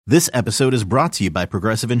This episode is brought to you by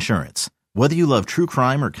Progressive Insurance. Whether you love true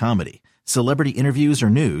crime or comedy, celebrity interviews or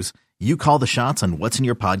news, you call the shots on what's in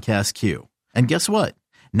your podcast queue. And guess what?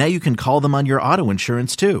 Now you can call them on your auto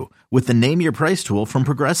insurance too with the Name Your Price tool from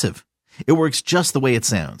Progressive. It works just the way it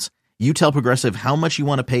sounds. You tell Progressive how much you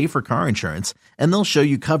want to pay for car insurance, and they'll show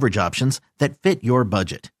you coverage options that fit your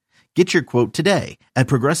budget. Get your quote today at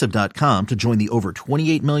Progressive.com to join the over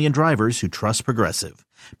 28 million drivers who trust Progressive.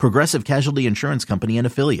 Progressive Casualty Insurance Company and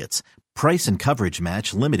Affiliates. Price and coverage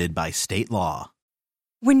match limited by state law.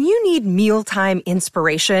 When you need mealtime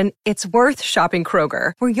inspiration, it's worth shopping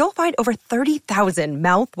Kroger, where you'll find over 30,000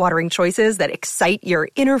 mouth-watering choices that excite your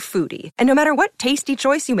inner foodie. And no matter what tasty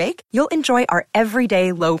choice you make, you'll enjoy our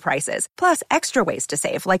everyday low prices, plus extra ways to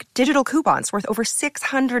save, like digital coupons worth over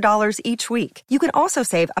 $600 each week. You can also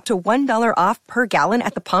save up to $1 off per gallon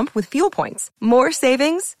at the pump with fuel points. More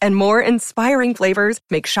savings and more inspiring flavors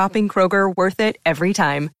make shopping Kroger worth it every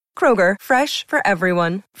time. Kroger, fresh for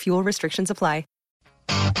everyone. Fuel restrictions apply.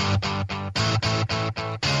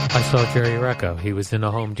 I saw Jerry Recco. He was in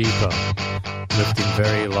a Home Depot lifting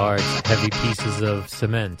very large, heavy pieces of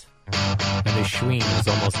cement, and his Schween was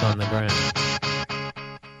almost on the ground.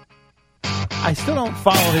 I still don't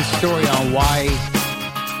follow his story on why,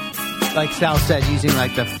 like Sal said, using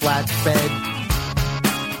like the flatbed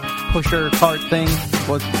pusher cart thing.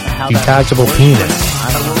 Detachable penis.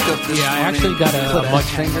 I actually got a much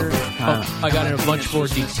finger. I got a much more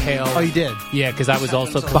detailed. Oh, you did? Yeah, because I was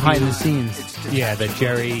also Behind the confused. scenes. Yeah, that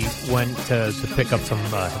Jerry went to pick up some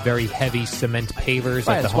very heavy cement pavers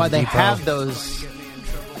Right, at the that's Home why they Depot. have those.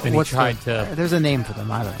 And he tried to. There's a name for them.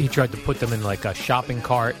 I don't know. He tried to put them in like a shopping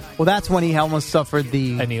cart, Well, that's when he almost suffered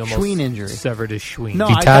the and he almost Schween injury. severed his Schween. No,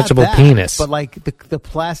 Detachable I got that, penis. But like the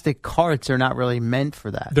plastic carts are not really meant for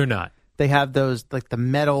that. They're not. They have those like the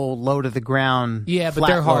metal low to the ground. Yeah, but flat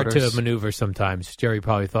they're hard loaders. to maneuver sometimes. Jerry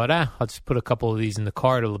probably thought, I'll just put a couple of these in the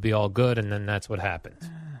cart. It'll be all good. And then that's what happened.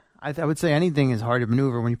 I would say anything is hard to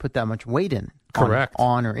maneuver when you put that much weight in. Correct.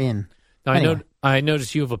 On or in. Now, Anyway. I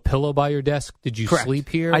noticed you have a pillow by your desk. Did you Correct. sleep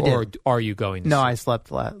here? I did. Or are you going to No, sleep? I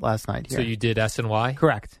slept last night here. So you did S&Y?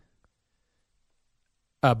 Correct.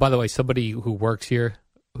 By the way, somebody who works here,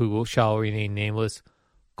 who shall remain nameless,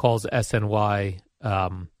 calls SNY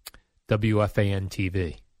WFAN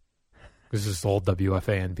TV. This is all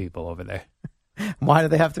WFAN people over there. Why do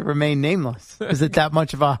they have to remain nameless? Is it that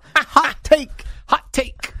much of a hot take? Hot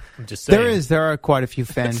take. I'm just saying. There are quite a few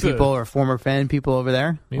fan people or former fan people over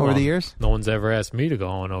there over the years. No one's ever asked me to go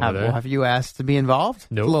on over there. Have you asked to be involved?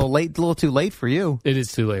 Nope. A little too late for you. It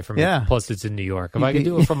is too late for me. Yeah. Plus, it's in New York. If I could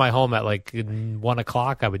do it from my home at like 1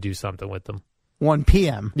 o'clock, I would do something with them. 1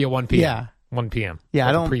 p.m. Yeah, 1 p.m. Yeah. 1 p.m. Yeah,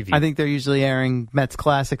 Like I a don't. preview. I think they're usually airing Mets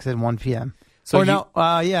classics at 1 p.m. So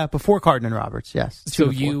before Carden and Roberts. Yes. So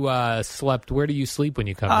 2 to 4. you slept. Where do you sleep when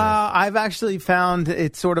you come I've actually found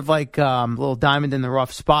it's sort of like a little diamond in the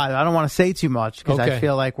rough spot. I don't want to say too much because Okay. I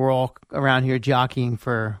feel like we're all around here jockeying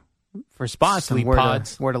for spots Sleep and where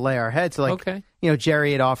pods. to lay our heads. So like, Okay.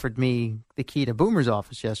 Jerry had offered me the key to Boomer's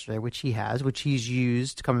office yesterday, which he's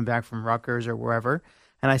used coming back from Rutgers or wherever.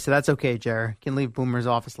 And I said, "That's okay, Jerry. You can leave Boomer's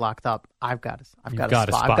office locked up. I've got a spot.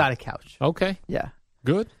 I've got a couch. Okay. Yeah."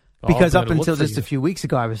 Good. Because I'll up look until for just you. a few weeks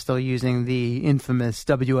ago, I was still using the infamous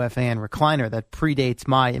WFAN recliner that predates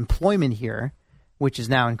my employment here, which is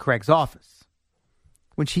now in Craig's office,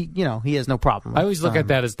 which he has no problem with. I always look at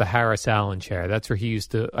that as the Harris Allen chair. That's where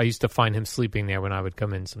I used to find him sleeping there when I would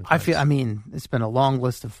come in sometimes. It's been a long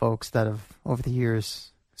list of folks that have, over the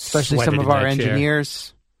years, especially Sweated some of in our that chair.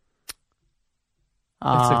 engineers.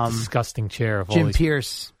 It's a disgusting chair. Of all Jim these-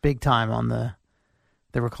 Pierce, big time on the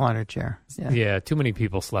recliner chair. Yeah, too many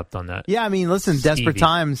people slept on that. Yeah, I mean, listen, desperate Stevie.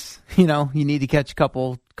 times, you need to catch a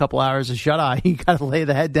couple hours of shut eye. You got to lay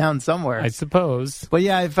the head down somewhere. I suppose. But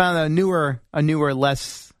yeah, I found a newer,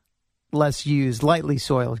 less used, lightly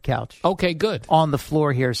soiled couch. Okay, good. On the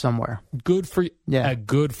floor here somewhere. Good for you. Yeah.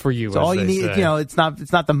 Good for you. So as all you they need, say. it's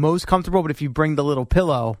not the most comfortable, but if you bring the little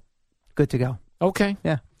pillow, good to go. Okay.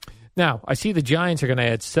 Yeah. Now, I see the Giants are going to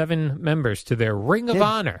add 7 members to their Ring of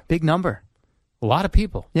Honor. Big number. A lot of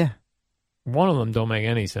people. Yeah. One of them don't make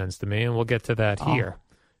any sense to me, and we'll get to that Oh. here.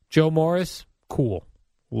 Joe Morris, cool.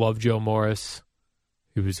 Love Joe Morris.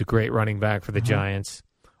 He was a great running back for the Giants.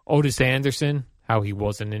 Otis Anderson, how he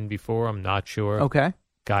wasn't in before, I'm not sure. Okay.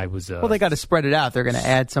 Guy was... Well, they got to spread it out. They're going to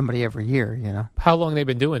add somebody every year, How long they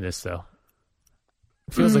been doing this, though?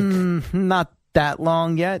 Feels like... Not that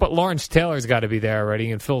long yet. But Lawrence Taylor's got to be there already,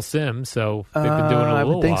 and Phil Sims, so they've been doing it a I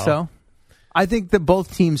little would think while. so. I think that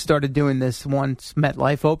both teams started doing this once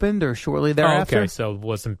MetLife opened or shortly thereafter. Okay, so it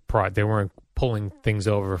wasn't they weren't pulling things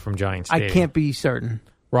over from Giant I Stadium. can't be certain.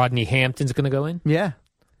 Rodney Hampton's going to go in? Yeah.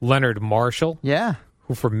 Leonard Marshall, Yeah.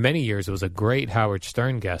 who for many years was a great Howard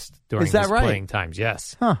Stern guest during Is that his right? playing times.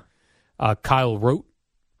 Yes. Huh. Kyle Rote,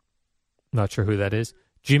 not sure who that is.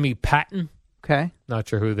 Jimmy Patton, Okay. not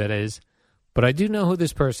sure who that is. But I do know who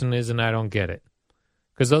this person is, and I don't get it.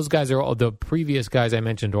 Because those guys are all, the previous guys I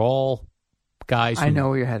mentioned are all guys who I know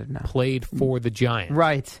where you're headed now. played for the Giants.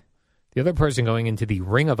 Right. The other person going into the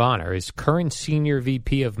Ring of Honor is current Senior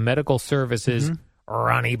VP of Medical Services,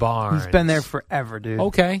 Ronnie Barnes. He's been there forever, dude.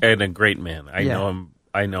 Okay. And a great man. I Yeah. know him.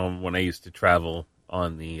 I know him when I used to travel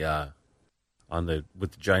on the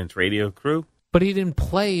with the Giants radio crew. But he didn't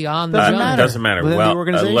play on the Doesn't Giants. matter. Doesn't matter. Within the Well,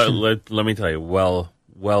 organization. let me tell you,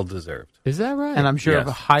 well deserved. Is that right? And I'm sure Yes.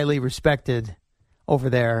 highly respected over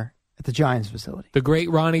there at the Giants facility. the great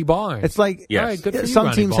Ronnie Barnes. It's like Yes. All right, good for you, some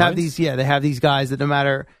Ronnie teams have Barnes. these. Yeah, they have these guys that no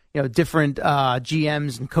matter different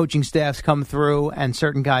GMs and coaching staffs come through, and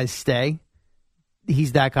certain guys stay.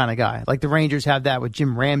 He's that kind of guy. Like the Rangers have that with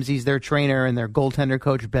Jim Ramsey's their trainer and their goaltender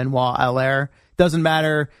coach Benoit Allaire. Doesn't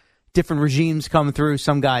matter. Different regimes come through.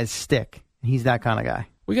 Some guys stick. He's that kind of guy.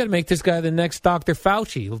 We got to make this guy the next Dr.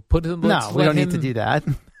 Fauci. Put him. No, we don't need to do that.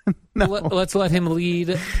 No. Let's let him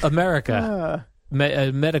lead America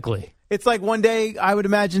medically. It's like one day I would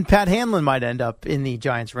imagine Pat Hanlon might end up in the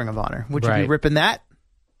Giants Ring of Honor. Would you be Right. ripping that?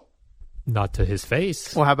 Not to his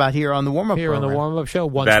face. Well, how about here on the warm-up Here on the program? warm-up show.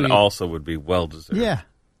 Once That we, also would be well deserved. Yeah.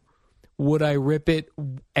 would I rip it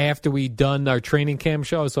after we done our training camp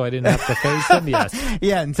show so I didn't have to face him? Yes.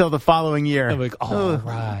 Yeah, until the following year. I'm like, oh, Ugh.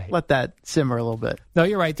 right. Let that simmer a little bit. No,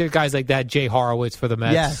 you're right. There are guys like that. Jay Horowitz for the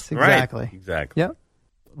Mets. Yes, Right. exactly. Exactly. Yep.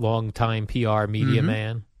 Long-time PR media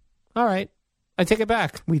man. All right. I take it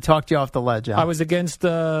back. We talked you off the ledge, Al. I was against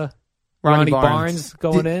Ronnie Barnes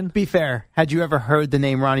going in. Be fair. Had you ever heard the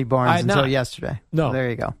name Ronnie Barnes I'd until not. yesterday? No. So there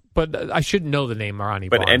you go. But I should know the name Ronnie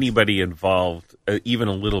But Barnes. anybody involved, even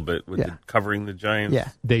a little bit with Yeah. covering the Giants, Yeah.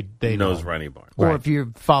 They knows know. Ronnie Barnes. Or Right. if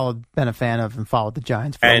you've been a fan of and followed the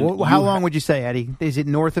Giants for And how you long would you say, Eddie? Is it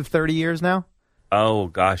north of 30 years now? Oh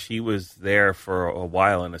gosh, he was there for a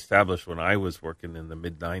while and established when I was working in the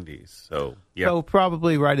mid '90s. So yeah. So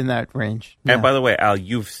probably right in that range. And Yeah. by the way, Al,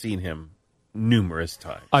 you've seen him numerous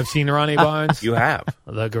times. I've seen Ronnie Barnes. You have.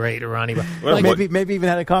 The great Ronnie Barnes. Well, Like, what- maybe even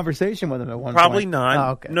had a conversation with him at one Probably point. not.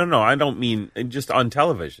 Oh, okay. No, I don't mean just on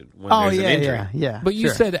television when Oh, there's yeah, an injury. yeah. but you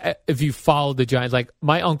sure. said if you followed the Giants, like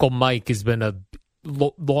my Uncle Mike has been a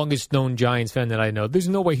longest known Giants fan that I know. There's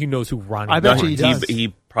no way he knows who Ronnie I Barnes bet you he does.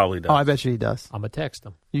 He probably does. Oh, I bet you he does. I'm going to text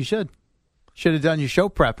him. You should. Should have done your show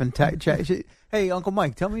prep and hey, Uncle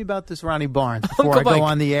Mike, tell me about this Ronnie Barnes before Uncle I go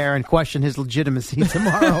Mike. on the air and question his legitimacy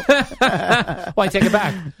tomorrow. Well, I take it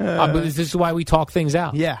back. But this is why we talk things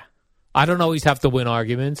out. Yeah, I don't always have to win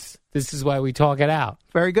arguments. This is why we talk it out.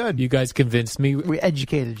 very good. You guys convinced me, We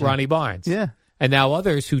educated you. Ronnie Barnes. Yeah. And now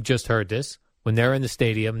others who just heard this, when they're in the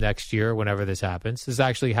stadium next year, whenever this happens, this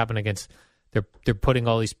actually happened against. They're putting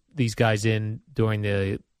all these guys in during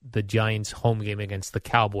the Giants home game against the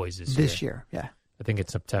Cowboys This year. Yeah. I think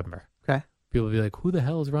it's September. Okay. People will be like, "Who the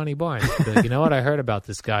hell is Ronnie Barnes?" Be like, you know what? I heard about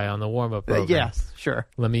this guy on the warm-up program. Yes, sure.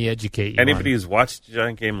 Let me educate you. Anybody on it. who's watched the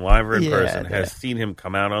Giant game live or in Yeah, person yeah. has seen him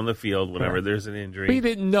come out on the field whenever there's an We injury.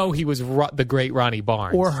 didn't know he was the great Ronnie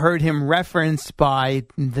Barnes. Or heard him referenced by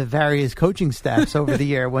the various coaching staffs over the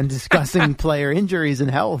year when discussing player injuries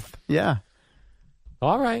and health. Yeah.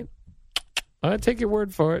 All right. I'll take your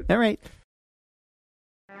word for it. All right.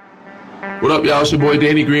 What up, y'all? It's your boy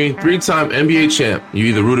Danny Green, 3-time NBA champ. You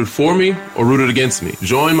either rooted for me or rooted against me.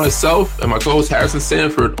 Join myself and my co-host Harrison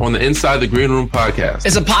Sanford on the Inside the Green Room podcast.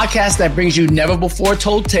 It's a podcast that brings you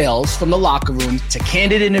never-before-told tales from the locker room to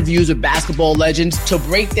candid interviews with basketball legends to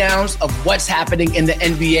breakdowns of what's happening in the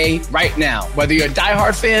NBA right now. Whether you're a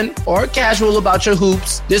diehard fan or casual about your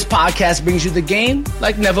hoops, this podcast brings you the game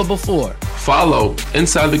like never before. Follow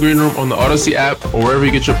Inside the Green Room on the Odyssey app or wherever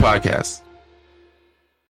you get your podcasts.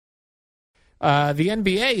 The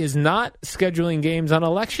NBA is not scheduling games on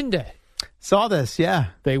Election Day. Saw this. Yeah.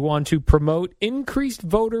 They want to promote increased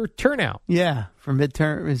voter turnout. Yeah. For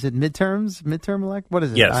midterm. Is it midterms? Midterm elect? What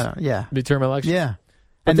is it? Yes. I don't, yeah. Midterm elections. Yeah.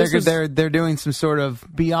 But And this is- they're doing some sort of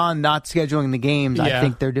beyond not scheduling the games. Yeah. I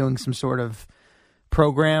think they're doing some sort of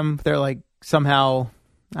program. They're like somehow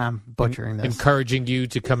I'm butchering this. encouraging you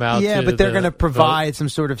to come out. Yeah, to but they're the going to vote. provide some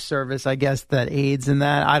sort of service, I guess, that aids in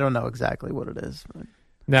that. I don't know exactly what it is. But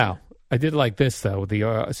Now, I did like this, though. The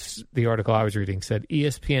article I was reading said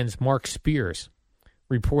ESPN's Mark Spears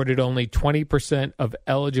reported only 20% of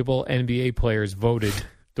eligible NBA players voted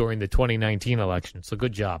during the 2019 election. So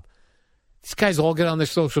good job. These guys all get on their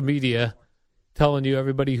social media telling you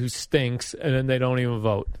everybody who stinks, and then they don't even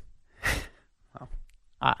vote.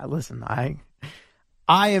 listen,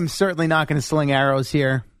 I am certainly not going to sling arrows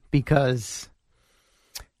here because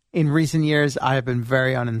in recent years I have been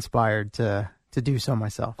very uninspired to do so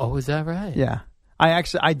myself. Oh, is that right? Yeah,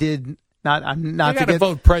 I did not. I'm not to get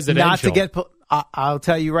vote presidential. Not to get. I'll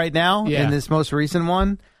tell you right now. Yeah. In this most recent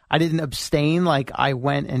one, I didn't abstain. Like I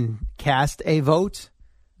went and cast a vote,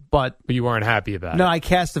 but you weren't happy about it. No, I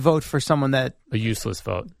cast a vote for someone that a useless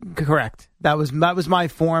vote. Correct. That was my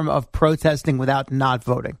form of protesting without not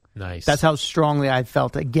voting. Nice. That's how strongly I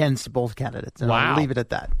felt against both candidates, and wow. I'll leave it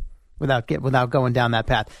at that. Without going down that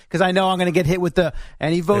path, because I know I'm going to get hit with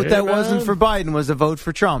any vote that wasn't for Biden was a vote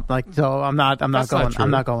for Trump. So I'm not going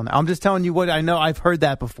there. I'm just telling you what I know. I've heard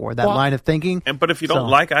that before. That line of thinking. But if you don't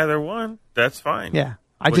like either one, that's fine. Yeah,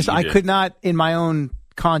 I could not in my own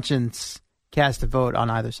conscience cast a vote on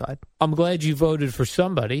either side. I'm glad you voted for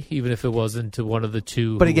somebody, even if it wasn't to one of the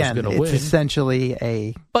two. But again, it's win. Essentially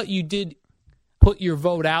a. But you did put your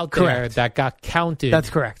vote out there. Correct. That got counted. That's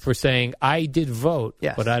correct. For saying I did vote,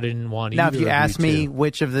 yes. But I didn't want now, either. Now, if you ask me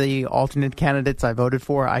which of the alternate candidates I voted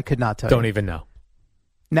for, I could not tell you. Don't even know.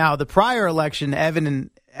 Now, the prior election, Evan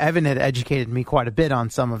had educated me quite a bit on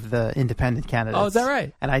some of the independent candidates. Oh, is that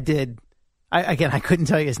right? And I did. I couldn't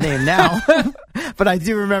tell you his name now, but I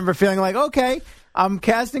do remember feeling like, okay, I'm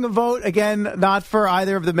casting a vote, again, not for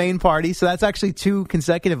either of the main parties. So that's actually 2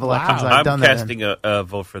 consecutive elections I've done that in. I'm casting a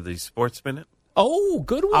vote for the Sports Minute. Oh,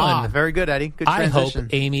 good one. Very good, Eddie. Good transition. I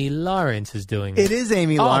hope Amy Lawrence is doing it. It is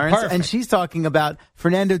Amy Lawrence, perfect. and she's talking about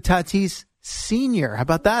Fernando Tatis Sr. How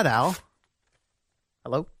about that, Al?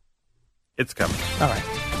 Hello? It's coming. All right.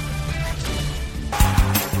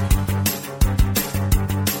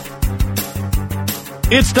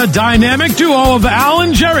 It's the dynamic duo of Al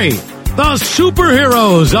and Jerry, the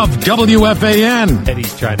superheroes of WFAN.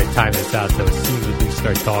 Eddie's trying to time this out so as soon as we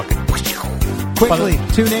start talking. Quickly,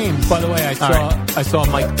 2 names. By the way, I saw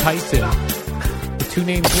Mike Tyson. The 2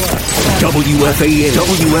 names were WFAN,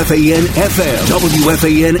 WFAN FM,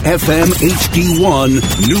 WFAN FM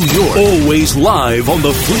HD1, New York. Always live on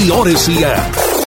the free Odyssey app.